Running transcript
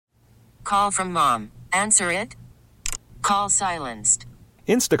Call from mom. Answer it. Call silenced.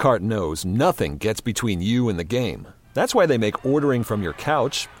 Instacart knows nothing gets between you and the game. That's why they make ordering from your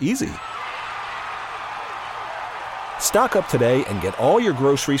couch easy. Stock up today and get all your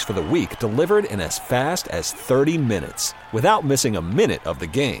groceries for the week delivered in as fast as 30 minutes without missing a minute of the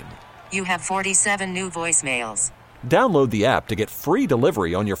game. You have 47 new voicemails. Download the app to get free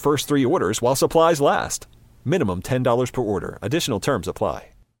delivery on your first 3 orders while supplies last. Minimum $10 per order. Additional terms apply.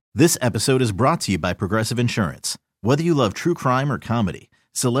 This episode is brought to you by Progressive Insurance. Whether you love true crime or comedy,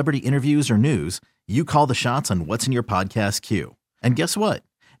 celebrity interviews or news, you call the shots on what's in your podcast queue. And guess what?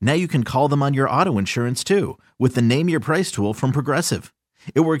 Now you can call them on your auto insurance too with the Name Your Price tool from Progressive.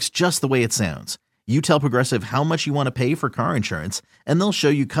 It works just the way it sounds. You tell Progressive how much you want to pay for car insurance, and they'll show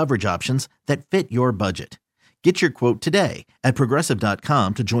you coverage options that fit your budget. Get your quote today at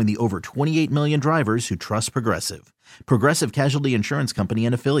Progressive.com to join the over 28 million drivers who trust Progressive. Progressive Casualty Insurance Company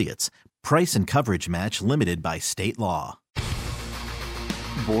and Affiliates. Price and coverage match limited by state law.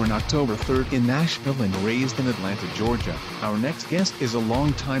 Born October 3rd in Nashville and raised in Atlanta, Georgia, our next guest is a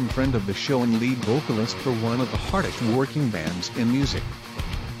longtime friend of the show and lead vocalist for one of the hardest working bands in music.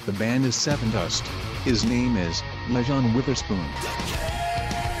 The band is Sevendust. His name is Lajon Witherspoon.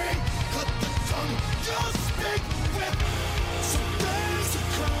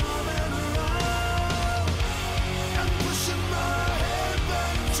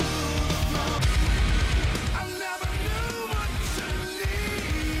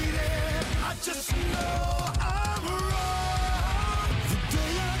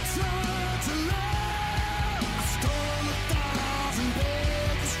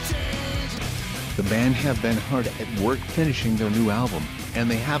 The band have been hard at work finishing their new album, and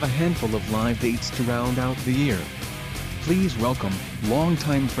they have a handful of live dates to round out the year. Please welcome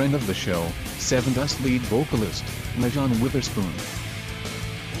longtime friend of the show, Sevendust lead vocalist, Lajon Witherspoon.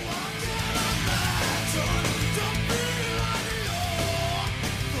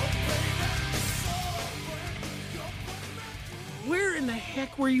 Where in the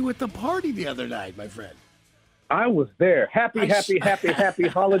heck were you at the party the other night, my friend? I was there. Happy holidays. Happy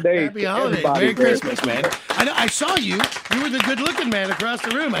holidays. Merry Christmas, man. I saw you. You were the good-looking man across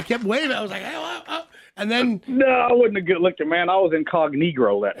the room. I kept waving. I was like, oh. And then... No, I wasn't a good-looking man. I was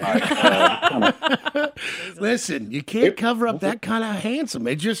incognito that night. Listen, you can't cover up that kind of handsome.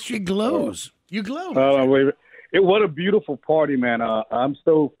 It glows. You glow. What a beautiful party, man. I'm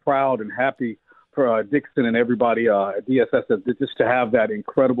so proud and happy for Dixon and everybody at DSS just to have that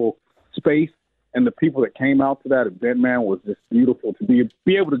incredible space. And the people that came out to that event, man, was just beautiful to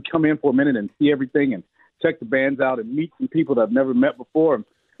be able to come in for a minute and see everything and check the bands out and meet some people that I've never met before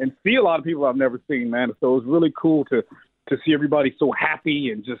and see a lot of people I've never seen, man. So it was really cool to see everybody so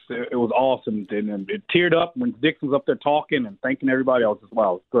happy and just it was awesome. And it teared up when Dixon was up there talking and thanking everybody else as well.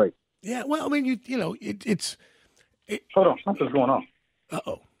 It was great. Yeah, well, I mean, it's... Hold on, something's going on.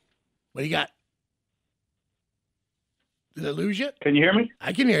 Uh-oh. What do you got? Did I lose you? Can you hear me?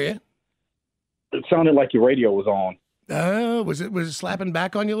 I can hear you. It sounded like your radio was on. Was it slapping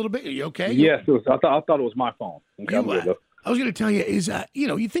back on you a little bit? Are you okay? Yes, it was. I thought it was my phone. Okay, I was going to tell you is,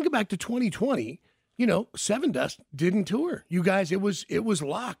 you think back to 2020, Sevendust didn't tour. You guys, it was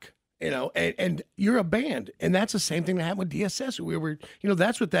lock, and you're a band. And that's the same thing that happened with DSS. We were,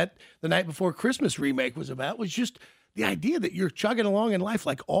 that's what the Night Before Christmas remake was about, was just the idea that you're chugging along in life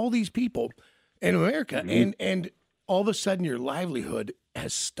like all these people in America. Mm-hmm. And all of a sudden your livelihood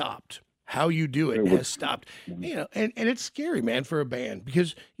has stopped. How you do it has stopped, and it's scary, man, for a band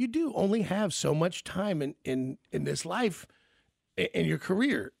because you do only have so much time in this life, in your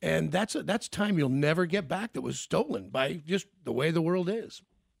career, and that's time you'll never get back that was stolen by just the way the world is.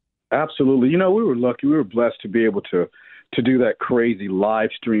 Absolutely, we were lucky, we were blessed to be able to do that crazy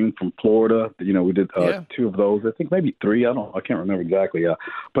live stream from Florida. We did 2 of those, I think maybe 3. I can't remember exactly.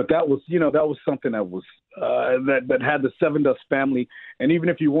 But that was, that was something that was that had the Sevendust family. And even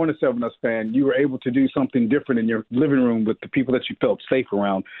if you weren't a Sevendust fan, you were able to do something different in your living room with the people that you felt safe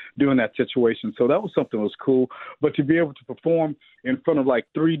around doing that situation. So that was something that was cool. But to be able to perform in front of like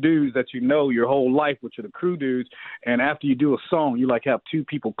 3 dudes that your whole life, which are the crew dudes, and after you do a song, you like have 2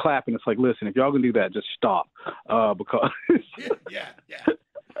 people clapping. It's like, listen, if y'all gonna do that, just stop, because yeah.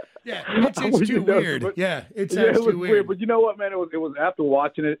 It's too weird. But, it sounds too weird. But you know what, man? It was after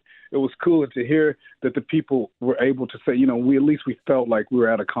watching it, it was cool to hear that the people were able to say, we felt like we were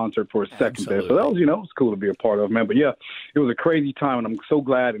at a concert for a second there. So that was, it was cool to be a part of, man. But yeah, it was a crazy time, and I'm so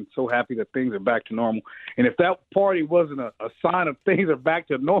glad and so happy that things are back to normal. And if that party wasn't a sign of things are back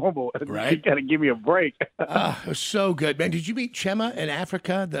to normal, right? You got to give me a break. It was so good, man. Did you meet Chema in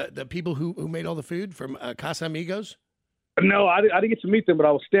Africa, the people who made all the food from Casa Amigos? No, I didn't get to meet them, but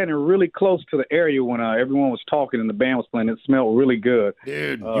I was standing really close to the area when everyone was talking and the band was playing. It smelled really good.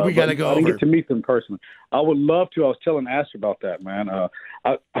 Dude, we got to go I didn't get to meet them personally. I would love to. I was telling Asher about that, man.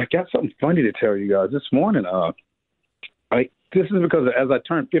 I got something funny to tell you guys this morning. This is because as I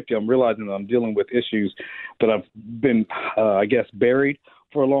turn 50, I'm realizing that I'm dealing with issues that I've been, I guess, buried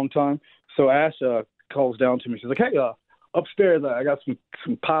for a long time. So Ash calls down to me. She's like, hey, upstairs, I got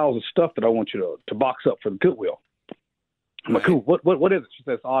some piles of stuff that I want you to box up for the Goodwill. I'm like, cool. What is it? She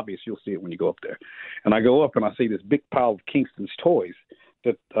says, it's obvious. You'll see it when you go up there. And I go up and I see this big pile of Kingston's toys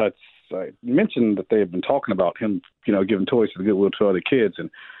that I mentioned that they had been talking about him, giving toys to the Goodwill to other kids. And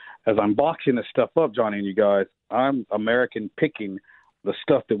as I'm boxing this stuff up, Johnny and you guys, I'm American picking the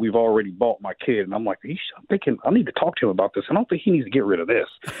stuff that we've already bought my kid. And I'm like, I'm thinking I need to talk to him about this. I don't think he needs to get rid of this.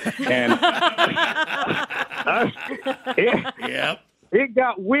 And yep. It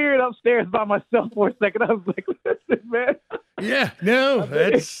got weird upstairs by myself for a second. I was like, listen, man. Yeah, no,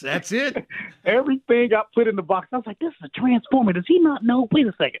 that's it. Everything got put in the box. I was like, this is a Transformer. Does he not know? Wait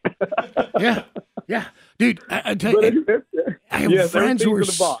a second. Yeah. Dude, I tell you, I have friends who are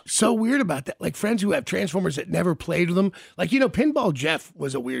so weird about that. Like friends who have Transformers that never played with them. Like, Pinball Jeff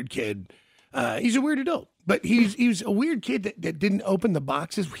was a weird kid. He's a weird adult. But he's a weird kid that didn't open the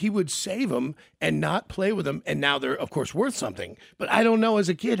boxes. He would save them and not play with them, and now they're, of course, worth something. But I don't know as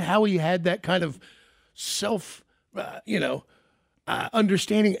a kid how he had that kind of self,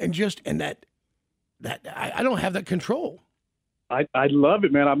 understanding and that I don't have that control. I love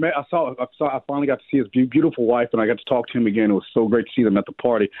it, man. I finally got to see his beautiful wife, and I got to talk to him again. It was so great to see them at the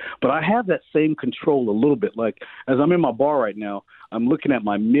party. But I have that same control a little bit. Like, as I'm in my bar right now, I'm looking at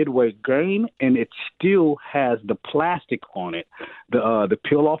my Midway game, and it still has the plastic on it, the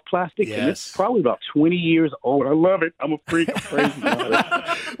peel-off plastic. Yes. And it's probably about 20 years old. I love it. I'm a freak. I'm crazy about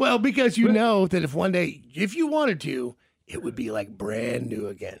it. Well, because you know that if one day, if you wanted to, it would be like brand new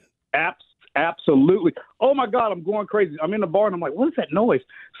again. Absolutely. Oh, my God, I'm going crazy. I'm in the bar, and I'm like, what is that noise?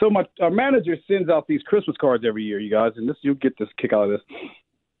 So our manager sends out these Christmas cards every year, you guys, and you'll get this kick out of this.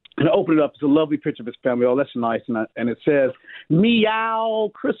 And I open it up. It's a lovely picture of his family. Oh, that's nice. And it says, Meow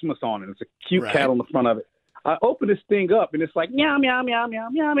Christmas on it. It's a cute cat on the front of it. I open this thing up, and it's like, meow, meow, meow, meow,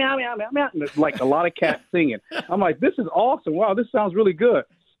 meow, meow, meow, meow, meow. And it's like a lot of cats singing. I'm like, this is awesome. Wow, this sounds really good.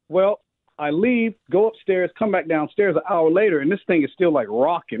 Well, I leave, go upstairs, come back downstairs an hour later, and this thing is still like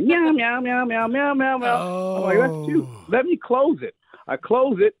rocking. Meow, meow, meow, meow, mew, meow, meow. Oh. I'm like, that's cute. Let me close it. I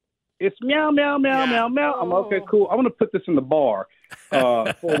close it. It's meow, meow, meow, meow, meow. I'm like, okay, cool. I'm going to put this in the bar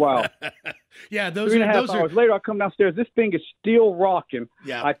for a while. Yeah, those 3.5 hours later, I come downstairs. This thing is still rocking.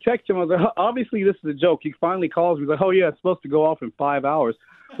 Yeah. I text him. I was like, obviously, this is a joke. He finally calls me. He's like, oh, yeah, it's supposed to go off in 5 hours.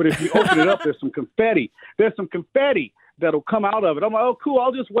 But if you open it up, there's some confetti. There's some confetti that'll come out of it. I'm like, oh, cool.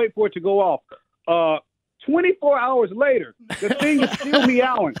 I'll just wait for it to go off. 24 hours later, the thing is still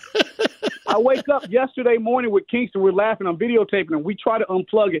meowing. I wake up yesterday morning with Kingston. We're laughing. I'm videotaping, and we try to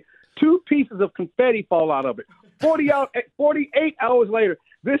unplug it. 2 pieces of confetti fall out of it. 48 hours later,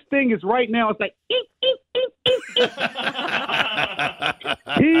 this thing is right now. It's like, eep, eep, eep, eep, eep.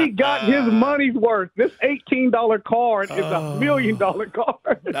 He got his money's worth. This $18 card is $1 million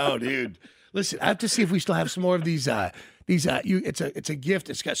card. No, dude. Listen, I have to see if we still have some more of these. It's a gift.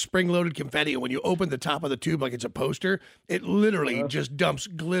 It's got spring-loaded confetti, and when you open the top of the tube like it's a poster, it literally just dumps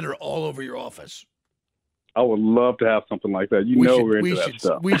glitter all over your office. I would love to have something like that. We're into that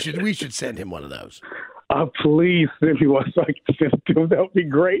stuff. We should send him one of those. Please send me one so I can send it to him. That would be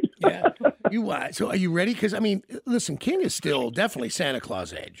great. Yeah. So are you ready? Because, I mean, listen, King is still definitely Santa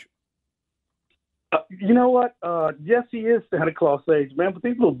Claus age. You know what? Yes, he is Santa Claus age, man. But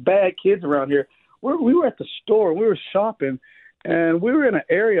these little bad kids around here, we were at the store, we were shopping, and we were in an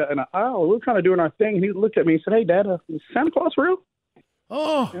area, in an aisle. We were kind of doing our thing, and he looked at me and said, hey, Dad, is Santa Claus real?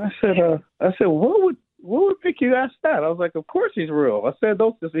 Oh. And I said, what would make you ask that? I was like, of course he's real. I said,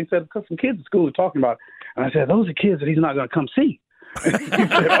 he said, because some kids at school are talking about it. And I said, those are kids that he's not going to come see. He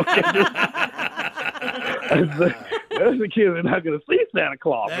said, okay. Those are kids that are not going to see Santa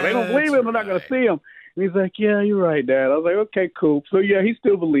Claus. If they don't believe him, they're not going to see him. And he's like, yeah, you're right, Dad. I was like, okay, cool. So, yeah, he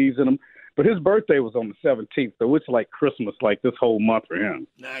still believes in him. But his birthday was on the 17th, so it's like Christmas, like this whole month for him.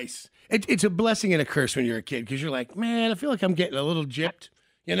 Nice. It's a blessing and a curse when you're a kid, because you're like, man, I feel like I'm getting a little gypped,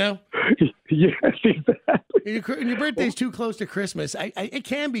 you know? Yes, exactly. When your birthday's too close to Christmas, it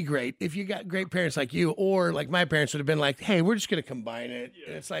can be great if you got great parents like you, or like my parents would have been like, hey, we're just going to combine it.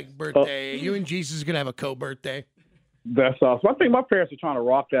 And it's like birthday. You and Jesus are going to have a co-birthday. That's awesome. I think my parents were trying to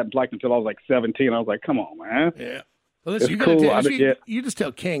rock that like until I was like 17. I was like, come on, man. Yeah. Well, listen, you just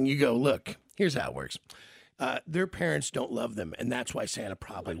tell King, you go, look, here's how it works. Their parents don't love them, and that's why Santa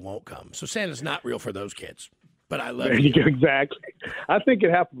probably won't come. So Santa's not real for those kids. but I love There you. you go, exactly. I think it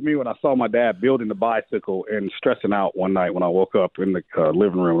happened to me when I saw my dad building the bicycle and stressing out one night when I woke up in the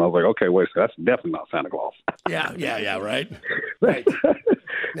living room. I was like, okay, wait, so that's definitely not Santa Claus. Yeah, right. Right.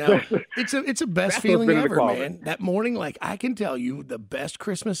 Now, it's a best That's feeling what's been in the ever, closet. man. That morning, like, I can tell you, the best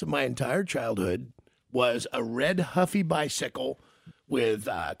Christmas of my entire childhood was a red Huffy bicycle with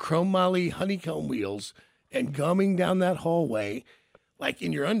chromoly honeycomb wheels and gumming down that hallway like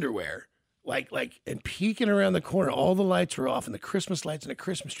in your underwear. And peeking around the corner, all the lights were off, and the Christmas lights and the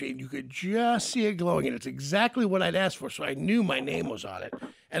Christmas tree, and you could just see it glowing. And it's exactly what I'd asked for, so I knew my name was on it.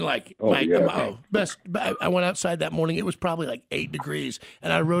 And best. I went outside that morning. It was probably like 8 degrees,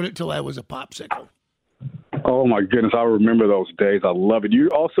 and I rode it till I was a popsicle. Oh my goodness, I remember those days. I love it.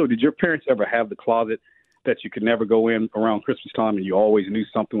 Did your parents ever have the closet that you could never go in around Christmas time, and you always knew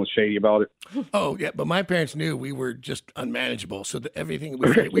something was shady about it? Oh yeah, but my parents knew we were just unmanageable, so that everything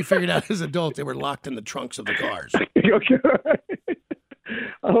we figured out as adults, they were locked in the trunks of the cars.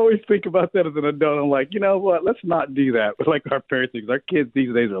 I always think about that as an adult. I'm like, you know what? Let's not do that. Like our parents, because our kids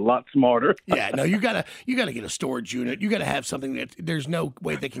these days are a lot smarter. Yeah, no, you gotta get a storage unit. You gotta have something that there's no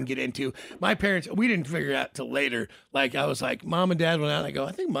way they can get into. My parents, we didn't figure it out till later. Like I was like, Mom and Dad went out, and I go,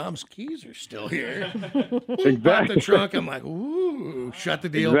 I think Mom's keys are still here. Exactly. Bought the trunk. I'm like, ooh, shut the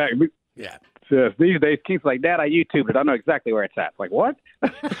deal. Exactly. Yeah. Yes, these days, Keith's like, Dad, I YouTube it. I know exactly where it's at. Like, what?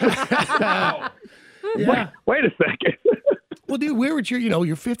 Yeah. Wait a second. Well, dude, where was your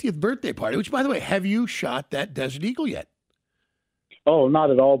 50th birthday party? Which, by the way, have you shot that Desert Eagle yet? Oh,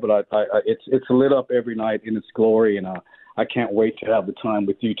 not at all. But it's lit up every night in its glory, and I can't wait to have the time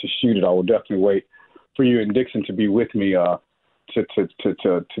with you to shoot it. I will definitely wait for you and Dixon to be with me to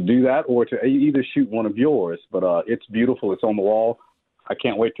do that, or to either shoot one of yours. But it's beautiful. It's on the wall. I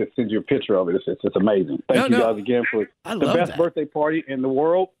can't wait to send you a picture of it. It's amazing. Thank you guys again for the best birthday party in the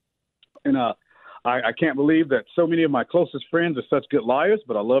world. And I can't believe that so many of my closest friends are such good liars,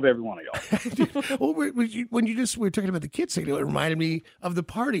 but I love every one of y'all. Well, when we were talking about the kids thing, it reminded me of the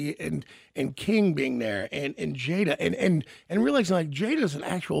party and King being there and Jada and realizing like Jada's an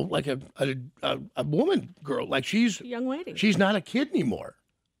actual like a woman girl, like she's a young lady. She's not a kid anymore.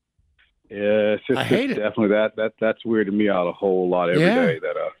 Yeah, I hate it. Definitely that's weirded me out a whole lot every day.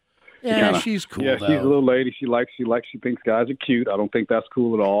 That she's cool. Yeah, though. she's a little lady. She thinks guys are cute. I don't think that's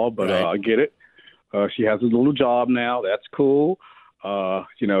cool at all, but Right. I get it. She has a little job now. That's cool.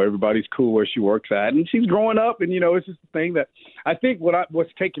 Everybody's cool where she works at, and she's growing up. And it's just the thing that I think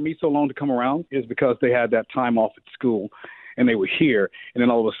what's taking me so long to come around is because they had that time off at school, and they were here, and then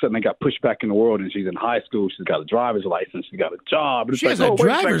all of a sudden they got pushed back in the world, and she's in high school. She's got a driver's license. She's got a job. And She has a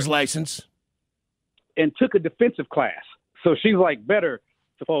driver's license. and took a defensive class, so she's like better,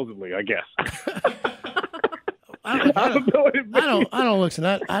 supposedly, I guess. I don't know what it means. I don't listen.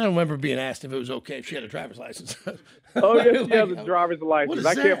 I don't remember being asked if it was okay if she had a driver's license. Oh, yes, she has a driver's license.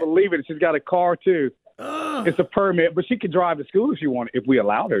 I can't believe it. She's got a car, too. It's a permit, but she could drive to school if she wanted, if we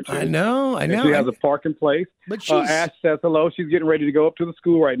allowed her to. I know. And she has a parking place. But she's Ash says hello. She's getting ready to go up to the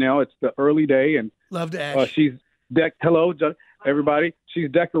school right now. It's the early day, and loved Ash. she's hello, everybody. She's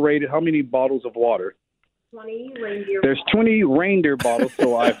decorated. How many bottles of water? 20 reindeer. There's 20 reindeer bottles,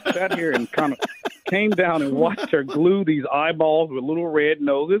 so I sat here and kind of came down and watched her glue these eyeballs with little red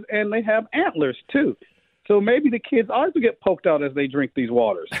noses, and they have antlers, too. So maybe the kids' eyes will get poked out as they drink these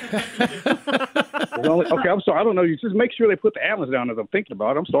waters. Okay, I'm sorry. I don't know. You just make sure they put the antlers down as I'm thinking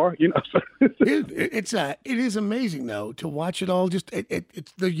about it. I'm sorry. It is amazing though to watch it all. Just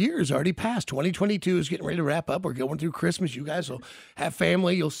it's the year is already passed. 2022 is getting ready to wrap up. We're going through Christmas. You guys will have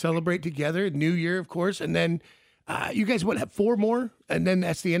family. You'll celebrate together. New Year, of course, and then you guys have 4 more, and then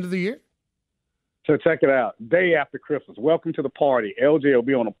that's the end of the year. So check it out. Day after Christmas. Welcome to the party. LJ will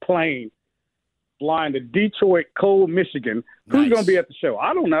be on a plane flying to Detroit, cold Michigan. Who's going to be at the show?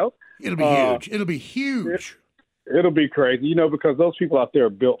 I don't know. It'll be huge. It'll be huge. It'll be crazy, because those people out there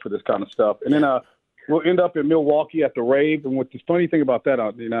are built for this kind of stuff. And then we'll end up in Milwaukee at the rave. And what the funny thing about that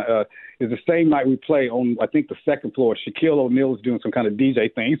is the same night we play on, I think, the second floor. Shaquille O'Neal is doing some kind of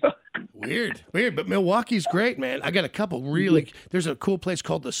DJ thing. Weird. But Milwaukee's great, man. I got a couple really. There's a cool place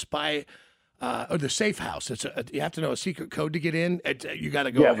called the Spy or the Safe House. You have to know a secret code to get in. You got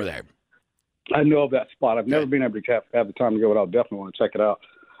to go over there. I know of that spot. I've never been able to have the time to go, but I'll definitely want to check it out.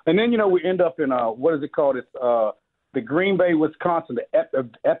 And then, we end up in, what is it called? It's the Green Bay, Wisconsin,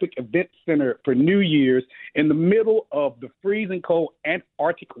 the Epic Event Center for New Year's in the middle of the freezing cold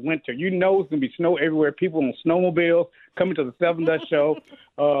Antarctic winter. You know it's going to be snow everywhere. People on snowmobiles coming to the Seven Dust Show,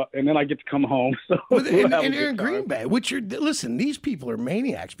 and then I get to come home. So and they're in Green Bay, listen, these people are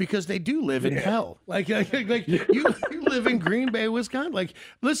maniacs because they do live in hell. Like you live in Green Bay, Wisconsin. Like,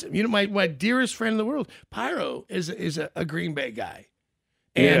 listen, you know, my dearest friend in the world, Pyro, is a Green Bay guy.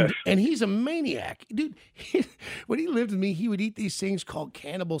 And he's a maniac. Dude, when he lived with me, he would eat these things called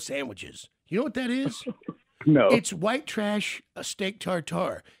cannibal sandwiches. You know what that is? No. It's white trash, a steak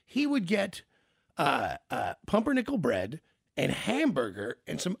tartare. He would get pumpernickel bread and hamburger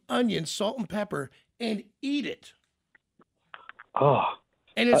and some onions, salt and pepper, and eat it. Oh.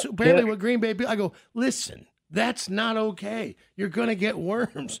 And it's apparently what Green Bay, I go, listen, that's not okay. You're going to get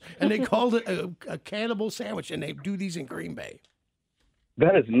worms. And they called it a cannibal sandwich, and they do these in Green Bay.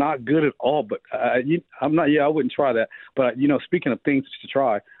 That is not good at all, but I wouldn't try that. But, you know, speaking of things to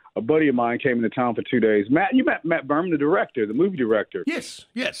try, a buddy of mine came into town for 2 days. You met Matt Berman, the movie director. Yes.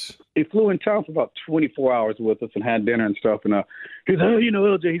 He flew in town for about 24 hours with us and had dinner and stuff. And he's like, oh, you know,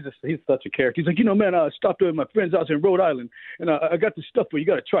 LJ, he's such a character. He's like, you know, man, I stopped with my friends out in Rhode Island, and I got this stuff, but you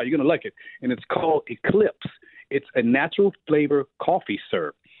got to try it. You're going to like it. And it's called Eclipse. It's a natural flavor coffee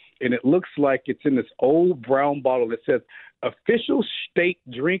syrup. And it looks like it's in this old brown bottle that says, official state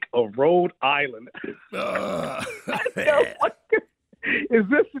drink of Rhode Island. Is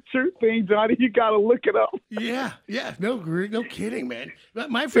this the true thing, Johnny? You got to look it up. Yeah. No kidding, man.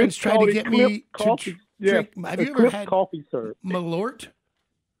 My friends tried to get me to drink. Have you ever had coffee syrup? Malort?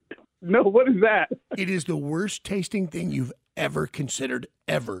 No, what is that? It is the worst tasting thing you've ever considered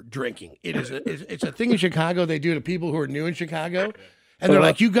ever drinking. It's a thing in Chicago they do to people who are new in Chicago. And they're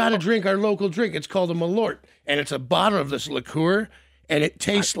like, you got to drink our local drink. It's called a Malort. And it's a bottle of this liqueur, and it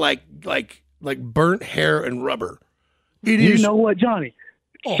tastes like burnt hair and rubber. You know what, Johnny?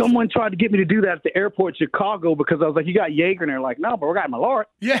 Awful. Someone tried to get me to do that at the airport in Chicago because I was like, you got Jaeger? And they're like, no, but we got Malort.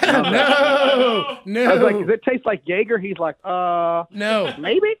 Yeah, no. I was like, does it taste like Jaeger? He's like, no.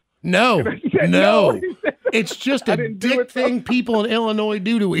 Maybe? No. Said, no. It's just a dick thing people in Illinois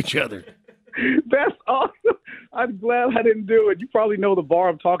do to each other. That's awesome. I'm glad I didn't do it. You probably know the bar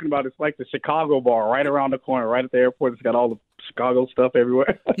I'm talking about. It's like the Chicago bar right around the corner, right at the airport. It's got all the Chicago stuff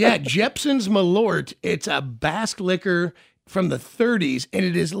everywhere. Yeah, Jepson's Malort. It's a Basque liquor from the 30s, and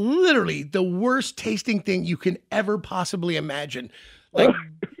it is literally the worst tasting thing you can ever possibly imagine. Like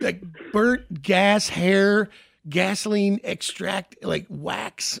burnt gas hair, gasoline extract, like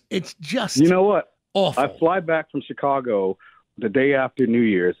wax. It's just You know what? Awful. I fly back from Chicago the day after New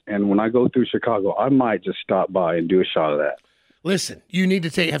Year's, and when I go through Chicago, I might just stop by and do a shot of that. Listen, you need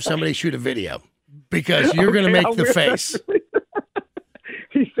to have somebody shoot a video because you're going to make the face.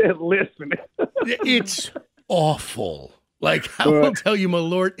 He said, listen. It's awful. Like, I will tell you,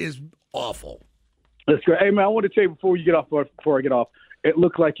 Malort is awful. That's great. Hey, man, I want to tell you before I get off, it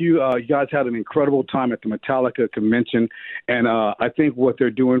looked like you guys had an incredible time at the Metallica convention, and I think what they're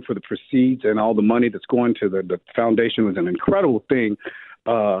doing for the proceeds and all the money that's going to the foundation was an incredible thing.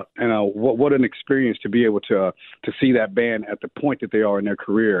 And what an experience to be able to see that band at the point that they are in their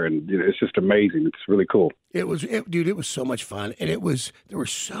career, and it's just amazing. It's really cool. It was so much fun, and there were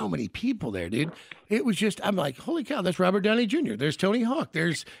so many people there, dude. It was just, I'm like, holy cow, that's Robert Downey Jr. There's Tony Hawk.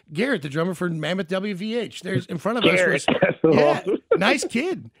 There's Garrett, the drummer for Mammoth WVH. There's in front of us. Nice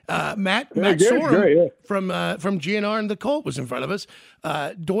kid. Matt Sorum from GNR and the Cult was in front of us.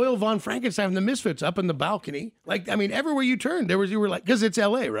 Doyle von Frankenstein from the Misfits up in the balcony. Like, I mean, everywhere you turned, you were like, because it's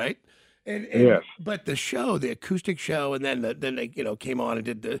LA, right? And yes. But the show, the acoustic show, and then they came on and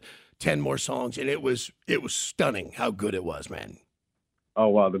did the 10 more songs, and it was stunning how good it was, man. Oh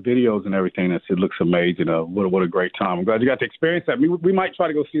wow, the videos and everything, it looks amazing. What a great time. I'm glad you got to experience that. We might try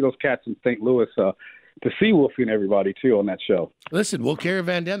to go see those cats in St. Louis to see Wolfie and everybody too on that show. Listen, we'll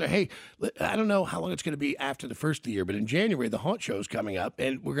caravan down there. Hey, I don't know how long it's going to be after the first of the year, but in January the Haunt Show's coming up,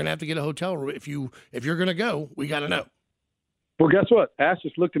 and we're going to have to get a hotel room. If you're going to go, we got to know. Well, guess what? Ash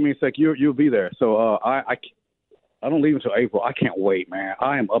just looked at me and said, "You'll be there." So I don't leave until April. I can't wait, man.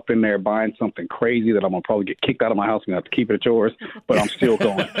 I am up in there buying something crazy that I'm going to probably get kicked out of my house and have to keep it at yours, but I'm still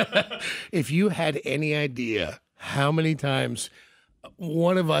going. If you had any idea how many times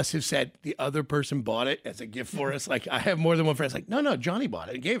one of us has said the other person bought it as a gift for us, like I have more than one friend. It's like, no, Johnny bought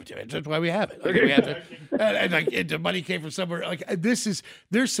it and gave it to me. That's why we have it. Like, we have to, and like the money came from somewhere. Like there's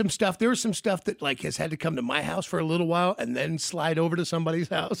some stuff that like has had to come to my house for a little while and then slide over to somebody's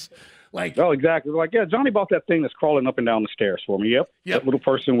house. Like, oh, exactly. Like, yeah, Johnny bought that thing that's crawling up and down the stairs for me. Yep. That little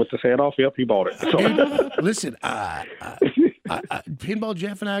person with his head off. Yep, he bought it. So. Listen, Pinball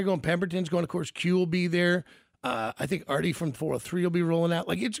Jeff and I are going. Pemberton's going. Of course, Q will be there. I think Artie from 403 will be rolling out.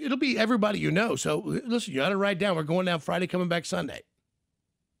 Like it'll be everybody you know. So listen, you got to ride down. We're going down Friday, coming back Sunday.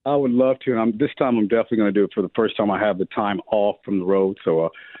 I would love to, and this time I'm definitely going to do it for the first time I have the time off from the road.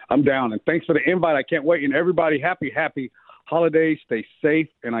 So I'm down, and thanks for the invite. I can't wait, and everybody, happy holidays. Stay safe,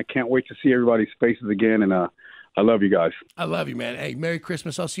 and I can't wait to see everybody's faces again. And I love you guys. I love you, man. Hey, Merry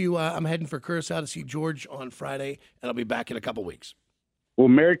Christmas. I'll see you. I'm heading for Curacao to see George on Friday, and I'll be back in a couple weeks. Well,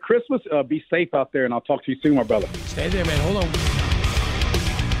 Merry Christmas. Be safe out there, and I'll talk to you soon, my brother. Stay there, man. Hold on.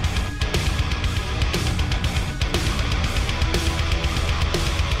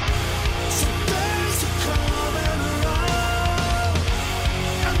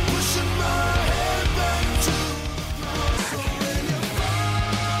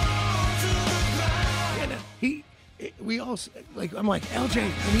 We all like. I'm like LJ,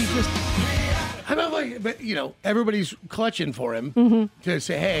 and he's just. I'm not like, but everybody's clutching for him to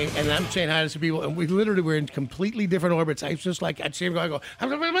say hey, and I'm saying hi to some people, and we literally were in completely different orbits. I was just like, I'd see him go,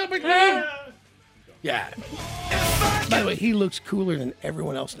 yeah. By the way, he looks cooler than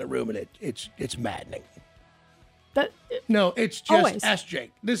everyone else in the room, and it's maddening. No, it's just always. Ask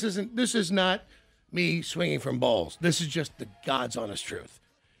Jake. This is not me swinging from balls. This is just the God's honest truth.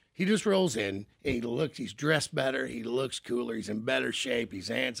 He just rolls in, and he's dressed better, he looks cooler, he's in better shape, he's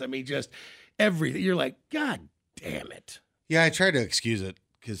handsome, he just, everything. You're like, God damn it. Yeah, I try to excuse it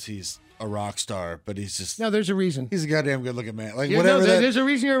because he's a rock star, but he's just... No, there's a reason. He's a goddamn good-looking man. Like, there's a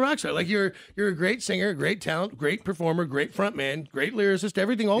reason you're a rock star. Like, you're a great singer, great talent, great performer, great frontman, great lyricist,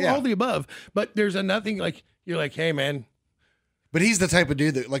 everything, all the above. But there's nothing, like, you're like, hey, man. But he's the type of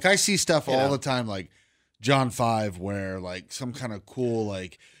dude that, like, I see stuff all the time, like John 5, where, like, some kind of cool,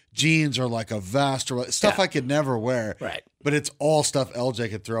 like... jeans or like a vest or stuff I could never wear. Right. But it's all stuff LJ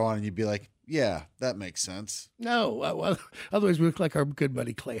could throw on and you'd be like, yeah, that makes sense. No. Well, otherwise we look like our good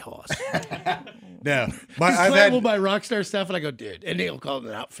buddy Clay Haas. No. Clay will buy Rockstar stuff and I go, dude. And he'll call it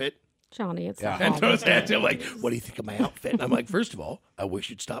an outfit. Johnny, it's not. And throws that to him like, what do you think of my outfit? And I'm like, first of all, I wish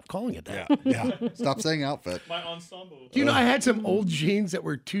you'd stop calling it that. Yeah. Stop saying outfit. My ensemble. Do you know I had some old jeans that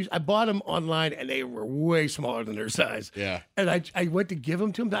were I bought them online and they were way smaller than their size. Yeah. And I went to give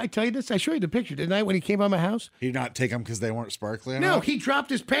them to him. Did I tell you this? I showed you the picture, didn't I, when he came by my house? He did not take them because they weren't sparkly enough? No, he dropped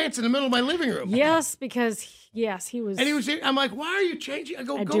his pants in the middle of my living room. Yes, because he was. And he was. I'm like, why are you changing? I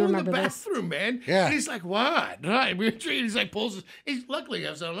go in the bathroom, man. Yeah. And he's like, what? Right. He's like pulls. Luckily he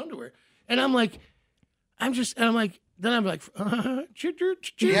has on underwear. And I'm like, He's like, why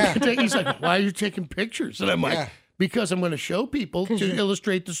are you taking pictures? And I'm like, because I'm going to show people to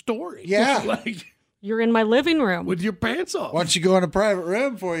illustrate the story. Yeah. Like, you're in my living room with your pants off. Why don't you go in a private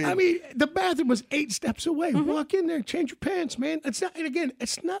room for you? I mean, the bathroom was 8 steps away. Walk in there, change your pants, man. It's not. And again,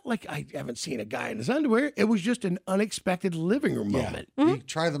 it's not like I haven't seen a guy in his underwear. It was just an unexpected living room moment. You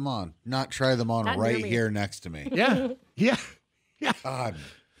try them on, not try them on Not right near me. here next to me. Yeah. God.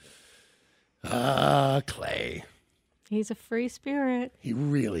 Clay. He's a free spirit. He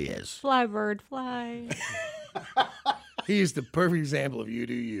really is. Fly, bird, fly. He is the perfect example of you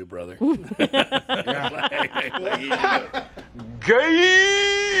do you, brother.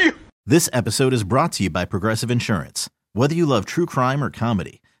 Gay! This episode is brought to you by Progressive Insurance. Whether you love true crime or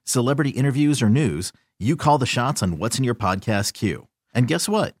comedy, celebrity interviews or news, you call the shots on what's in your podcast queue. And guess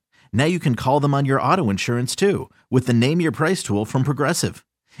what? Now you can call them on your auto insurance too with the Name Your Price tool from Progressive.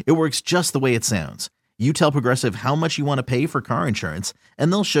 It works just the way it sounds. You tell Progressive how much you want to pay for car insurance,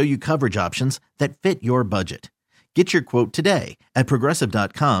 and they'll show you coverage options that fit your budget. Get your quote today at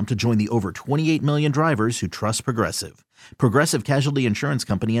Progressive.com to join the over 28 million drivers who trust Progressive. Progressive Casualty Insurance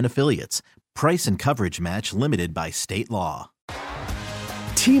Company and Affiliates. Price and coverage match limited by state law.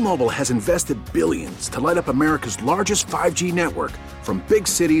 T-Mobile has invested billions to light up America's largest 5G network, from big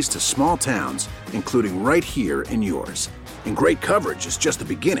cities to small towns, including right here in yours. And great coverage is just the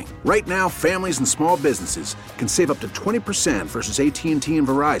beginning. Right now, families and small businesses can save up to 20% versus AT&T and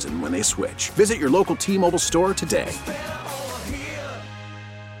Verizon when they switch. Visit your local T-Mobile store today.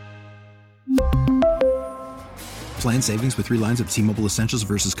 Plan savings with 3 lines of T-Mobile Essentials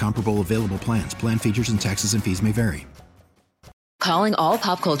versus comparable available plans. Plan features and taxes and fees may vary. Calling all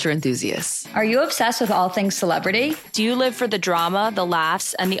pop culture enthusiasts. Are you obsessed with all things celebrity? Do you live for the drama, the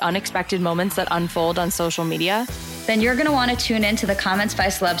laughs, and the unexpected moments that unfold on social media? Then you're going to want to tune in to the Comments by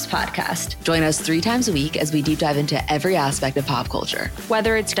Celebs podcast. Join us 3 times a week as we deep dive into every aspect of pop culture.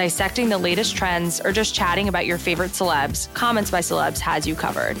 Whether it's dissecting the latest trends or just chatting about your favorite celebs, Comments by Celebs has you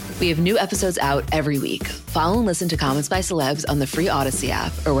covered. We have new episodes out every week. Follow and listen to Comments by Celebs on the free Odyssey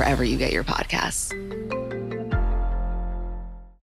app or wherever you get your podcasts.